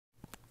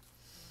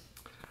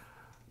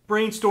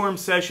Brainstorm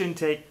session,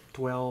 take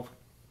 12.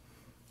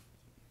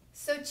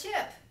 So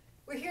Chip,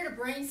 we're here to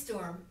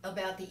brainstorm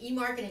about the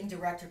e-marketing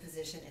director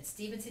position at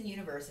Stevenson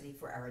University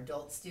for our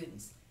adult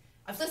students.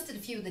 I've listed a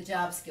few of the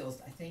job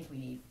skills I think we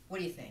need. What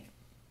do you think?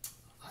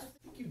 I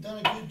think you've done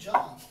a good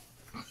job.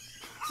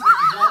 Looks like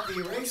you got the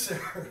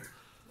eraser.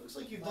 Looks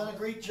like you've done a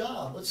great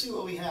job. Let's see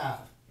what we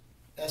have.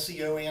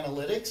 SEO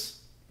analytics,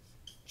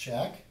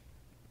 check.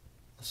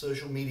 A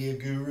social media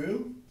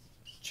guru,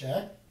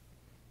 check.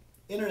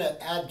 Internet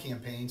ad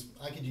campaigns,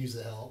 I could use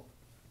the help,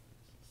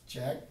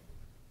 check.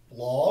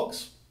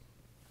 Blogs,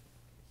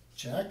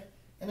 check.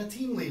 And a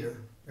team leader,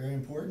 very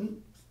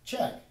important,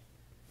 check.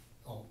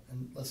 Oh,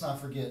 and let's not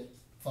forget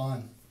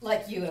fun.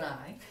 Like you and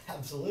I.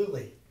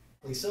 Absolutely.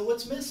 So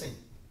what's missing?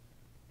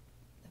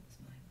 That was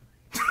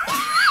my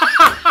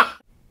mind.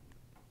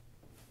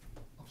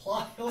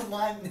 Apply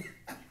online.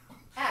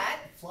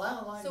 Apply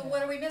online. So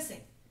what are we missing?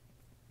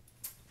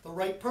 The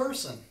right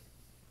person.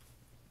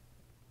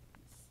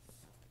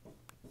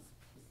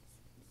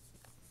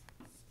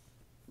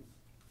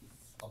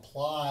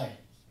 Apply.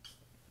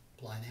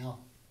 Apply now.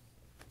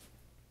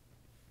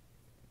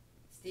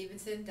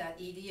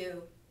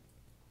 Stevenson.edu